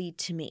really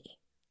to me?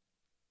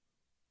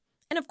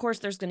 And of course,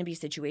 there's going to be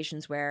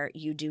situations where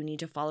you do need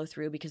to follow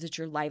through because it's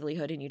your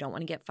livelihood and you don't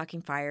want to get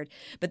fucking fired.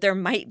 But there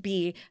might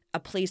be a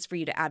place for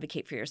you to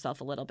advocate for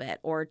yourself a little bit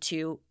or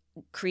to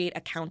create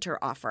a counter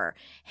offer.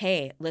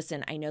 Hey,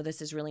 listen, I know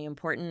this is really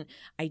important.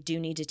 I do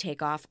need to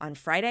take off on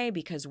Friday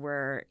because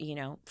we're,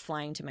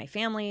 flying to my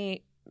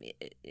family,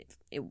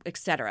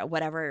 etc.,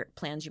 whatever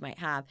plans you might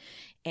have.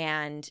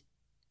 And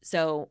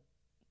so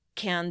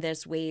can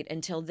this wait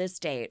until this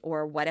date?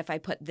 Or what if I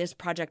put this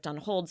project on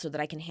hold so that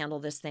I can handle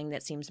this thing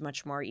that seems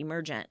much more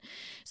emergent?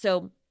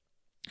 So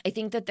I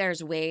think that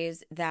there's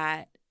ways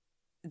that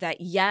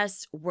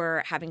yes,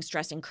 we're having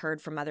stress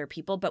incurred from other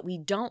people, but we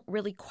don't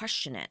really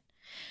question it.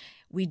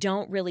 We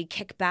don't really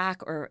kick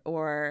back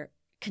or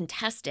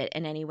contest it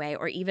in any way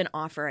or even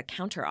offer a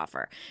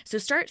counteroffer. So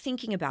start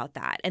thinking about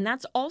that. And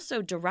that's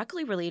also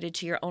directly related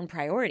to your own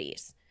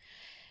priorities.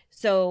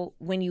 So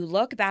when you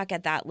look back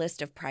at that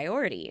list of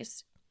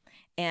priorities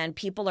and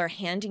people are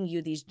handing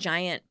you these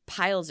giant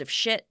piles of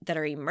shit that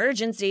are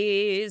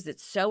emergencies,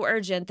 it's so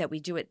urgent that we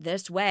do it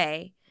this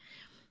way,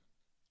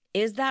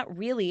 is that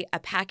really a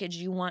package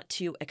you want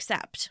to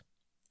accept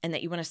and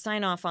that you want to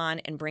sign off on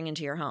and bring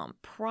into your home?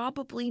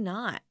 Probably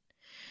not.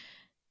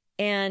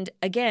 And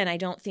again, I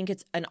don't think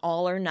it's an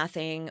all or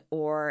nothing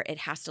or it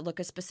has to look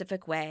a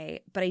specific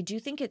way, but I do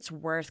think it's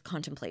worth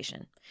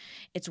contemplation.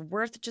 It's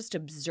worth just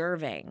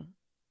observing,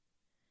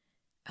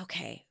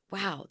 okay,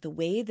 wow, the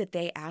way that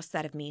they asked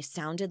that of me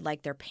sounded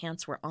like their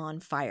pants were on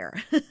fire.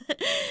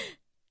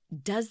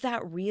 Does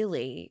that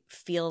really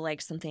feel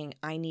like something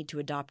I need to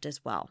adopt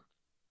as well?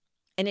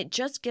 And it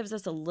just gives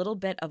us a little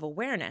bit of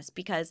awareness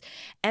because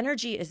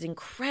energy is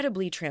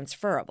incredibly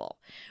transferable,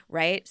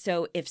 right?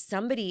 So if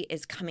somebody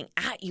is coming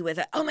at you with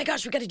oh my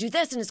gosh, we got to do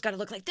this and it's got to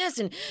look like this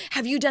and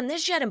have you done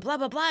this yet and blah,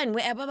 blah, blah, and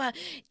blah, blah, blah.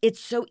 It's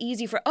so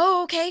easy for,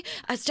 okay,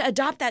 us to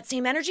adopt that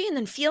same energy and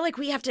then feel like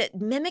we have to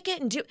mimic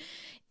it and do,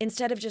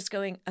 instead of just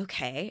going,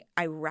 okay,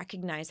 I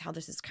recognize how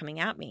this is coming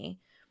at me.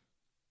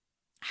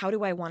 How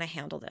do I want to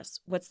handle this?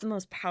 What's the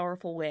most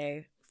powerful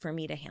way for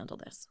me to handle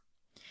this?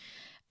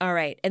 All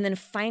right. And then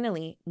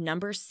finally,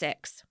 number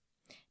 6,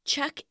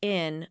 check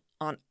in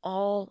on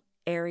all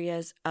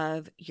areas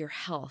of your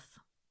health,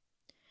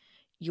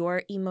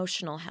 your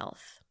emotional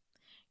health,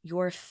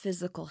 your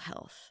physical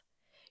health,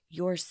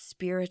 your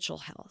spiritual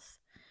health.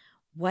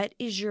 What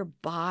is your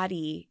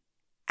body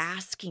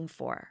asking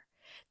for?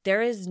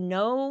 There is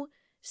no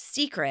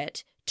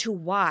secret to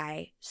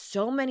why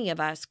so many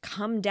of us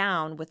come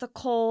down with a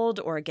cold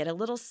or get a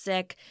little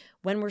sick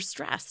when we're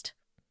stressed.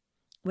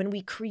 When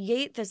we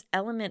create this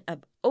element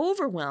of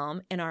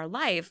overwhelm in our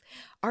life,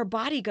 our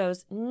body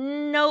goes,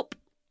 nope,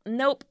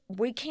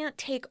 we can't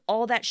take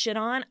all that shit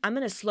on. I'm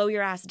going to slow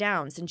your ass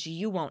down since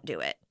you won't do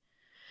it.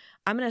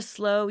 I'm going to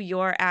slow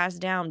your ass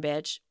down,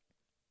 bitch.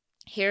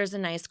 Here's a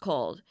nice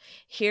cold.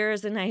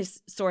 Here's a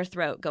nice sore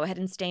throat. Go ahead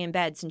and stay in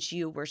bed since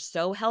you were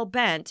so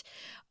hell-bent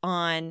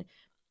on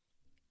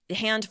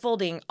hand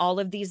folding all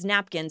of these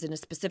napkins in a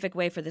specific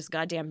way for this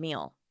goddamn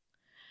meal.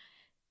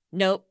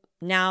 Nope.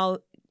 Now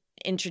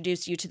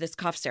introduce you to this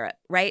cough syrup,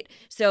 right?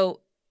 So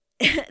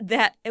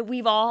that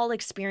we've all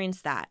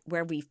experienced that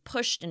where we've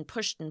pushed and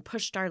pushed and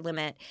pushed our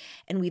limit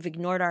and we've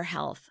ignored our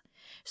health.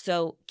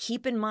 So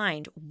keep in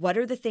mind, what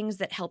are the things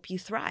that help you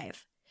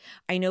thrive?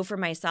 I know for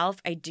myself,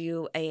 I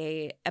do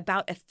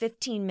about a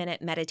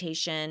 15-minute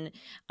meditation,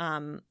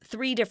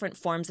 3 different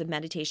forms of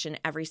meditation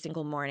every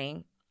single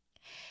morning.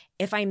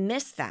 If I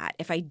miss that,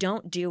 if I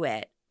don't do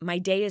it, my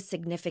day is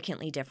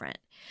significantly different.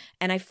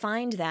 And I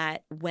find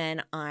that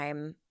when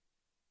I'm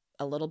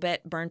a little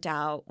bit burnt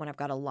out, when I've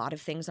got a lot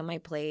of things on my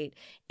plate,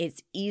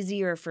 it's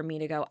easier for me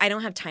to go, I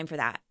don't have time for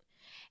that.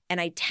 And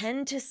I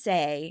tend to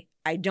say,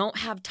 I don't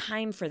have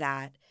time for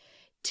that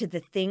to the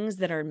things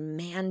that are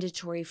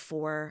mandatory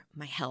for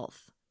my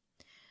health.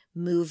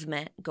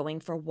 Movement,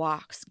 going for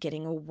walks,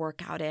 getting a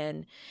workout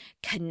in,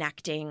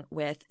 connecting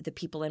with the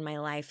people in my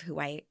life who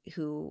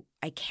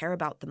I care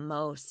about the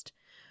most.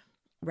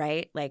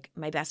 Right? Like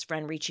my best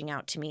friend reaching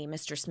out to me,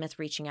 Mr. Smith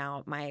reaching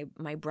out, my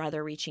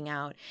brother reaching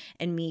out,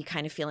 and me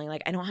kind of feeling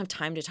like I don't have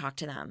time to talk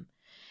to them.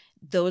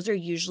 Those are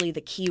usually the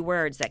key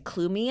words that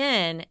clue me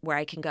in where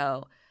I can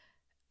go,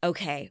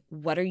 okay,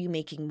 what are you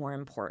making more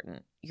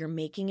important? You're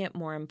making it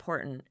more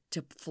important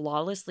to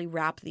flawlessly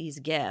wrap these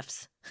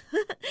gifts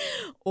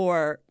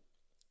or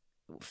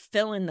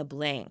fill in the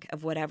blank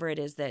of whatever it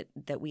is that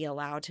we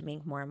allow to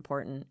make more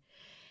important.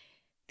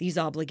 These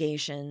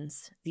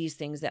obligations, these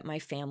things that my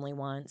family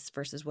wants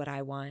versus what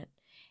I want.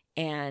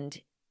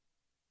 And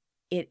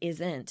it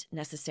isn't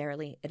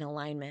necessarily in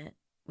alignment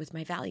with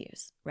my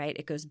values, right?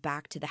 It goes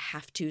back to the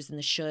have-tos and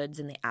the shoulds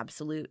and the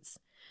absolutes.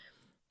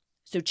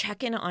 So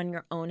check in on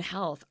your own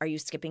health. Are you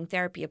skipping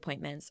therapy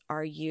appointments?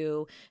 Are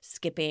you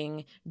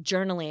skipping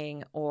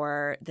journaling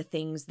or the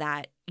things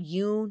that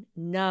you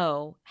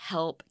know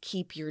help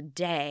keep your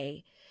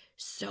day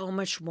so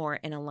much more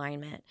in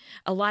alignment?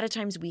 A lot of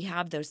times we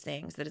have those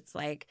things that it's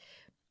like,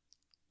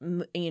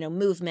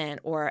 movement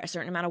or a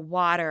certain amount of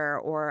water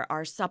or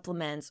our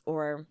supplements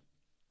or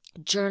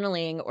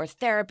journaling or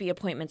therapy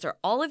appointments or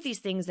all of these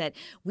things that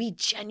we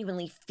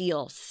genuinely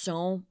feel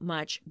so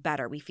much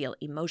better. We feel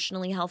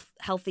emotionally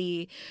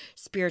healthy,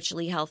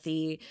 spiritually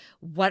healthy.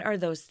 What are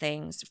those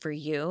things for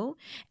you?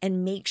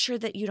 And make sure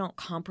that you don't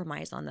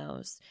compromise on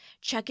those.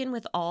 Check in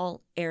with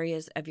all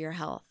areas of your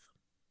health.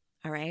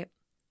 All right.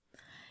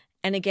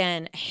 And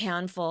again, a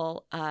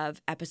handful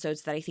of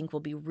episodes that I think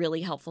will be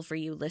really helpful for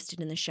you listed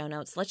in the show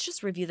notes. Let's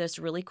just review this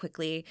really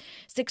quickly.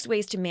 6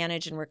 ways to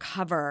manage and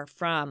recover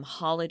from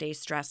holiday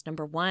stress.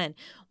 Number 1,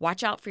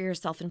 watch out for your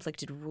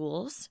self-inflicted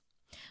rules.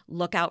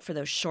 Look out for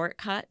those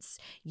shortcuts.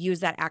 Use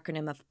that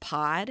acronym of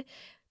POD,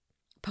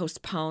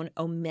 postpone,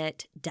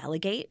 omit,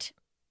 delegate,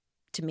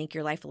 to make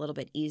your life a little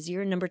bit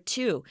easier. Number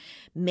 2,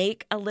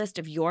 make a list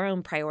of your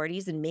own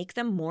priorities and make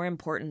them more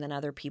important than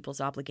other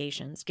people's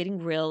obligations. Getting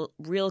real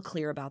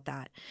clear about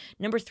that.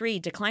 Number 3,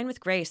 decline with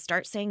grace.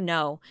 Start saying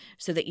no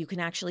so that you can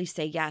actually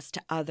say yes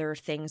to other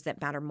things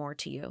that matter more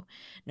to you.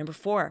 Number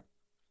 4,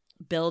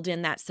 build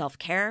in that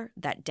self-care,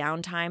 that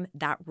downtime,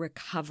 that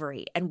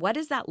recovery. And what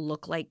does that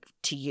look like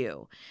to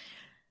you?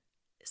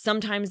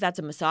 Sometimes that's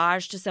a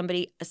massage to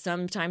somebody,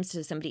 sometimes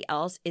to somebody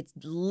else. It's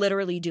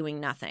literally doing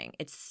nothing.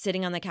 It's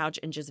sitting on the couch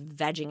and just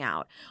vegging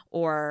out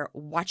or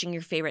watching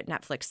your favorite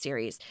Netflix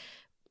series.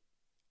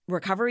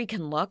 Recovery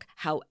can look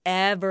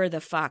however the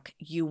fuck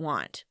you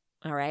want,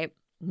 all right?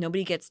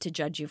 Nobody gets to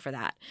judge you for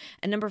that.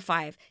 And number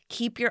 5,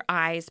 keep your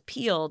eyes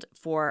peeled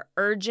for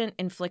urgent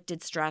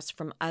inflicted stress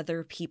from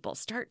other people.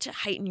 Start to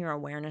heighten your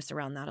awareness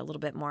around that a little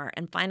bit more.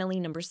 And finally,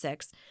 number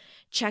 6,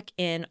 check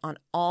in on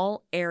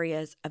all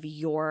areas of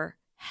your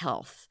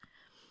health,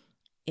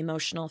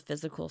 emotional,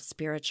 physical,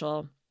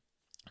 spiritual,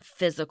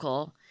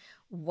 physical.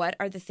 What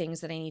are the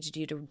things that I need to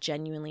do to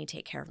genuinely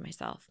take care of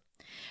myself?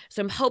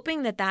 So I'm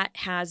hoping that that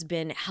has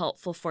been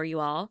helpful for you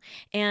all.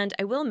 And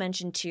I will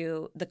mention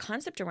too, the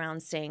concept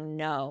around saying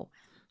no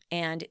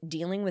and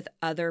dealing with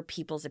other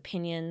people's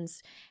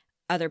opinions,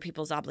 other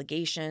people's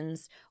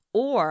obligations,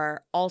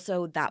 or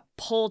also that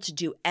pull to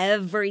do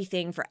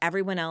everything for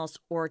everyone else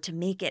or to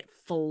make it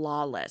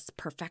flawless,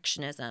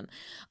 perfectionism.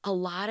 A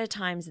lot of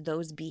times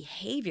those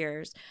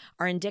behaviors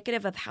are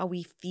indicative of how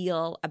we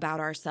feel about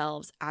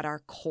ourselves at our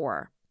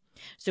core.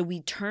 So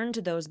we turn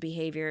to those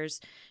behaviors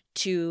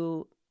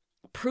to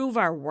prove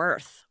our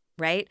worth,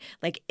 right?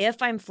 Like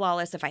if I'm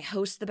flawless, if I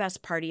host the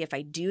best party, if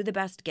I do the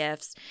best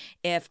gifts,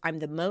 if I'm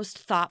the most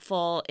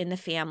thoughtful in the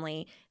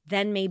family,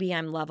 then maybe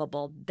I'm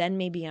lovable, then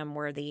maybe I'm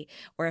worthy.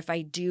 Or if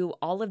I do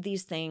all of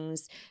these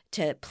things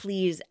to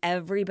please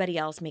everybody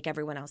else, make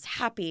everyone else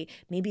happy,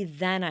 maybe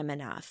then I'm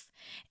enough.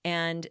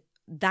 And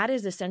that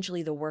is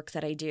essentially the work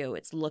that I do.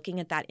 It's looking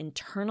at that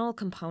internal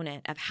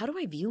component of how do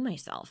I view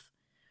myself?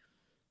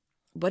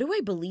 What do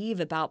I believe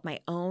about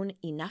my own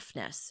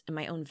enoughness and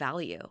my own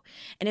value?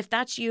 And if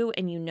that's you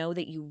and you know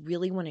that you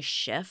really want to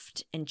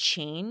shift and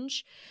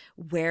change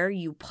where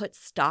you put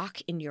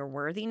stock in your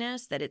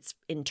worthiness, that it's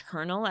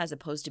internal as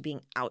opposed to being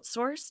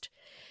outsourced,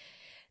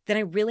 then I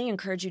really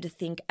encourage you to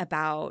think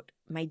about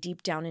my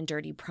Deep Down and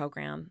Dirty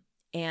program.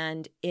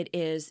 And it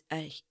is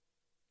a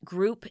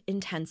group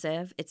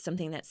intensive. It's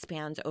something that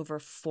spans over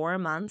 4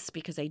 months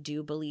because I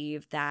do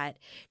believe that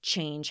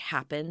change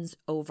happens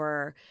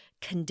over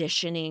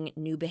conditioning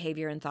new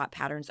behavior and thought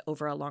patterns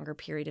over a longer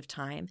period of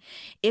time.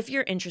 If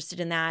you're interested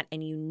in that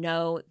and you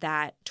know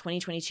that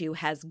 2022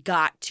 has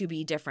got to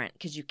be different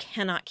because you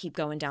cannot keep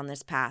going down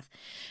this path,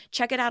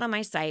 check it out on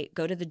my site.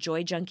 Go to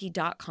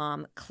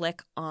thejoyjunkie.com,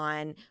 click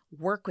on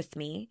Work With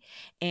Me,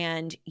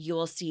 and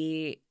you'll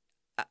see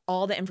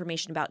all the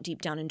information about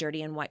Deep Down and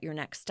Dirty and what your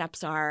next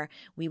steps are.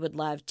 We would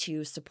love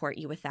to support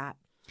you with that.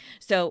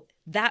 So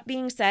that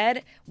being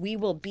said, we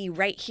will be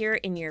right here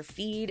in your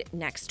feed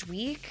next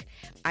week.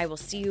 I will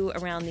see you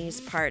around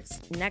these parts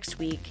next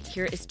week.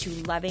 Here is to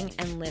loving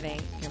and living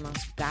your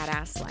most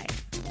badass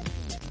life.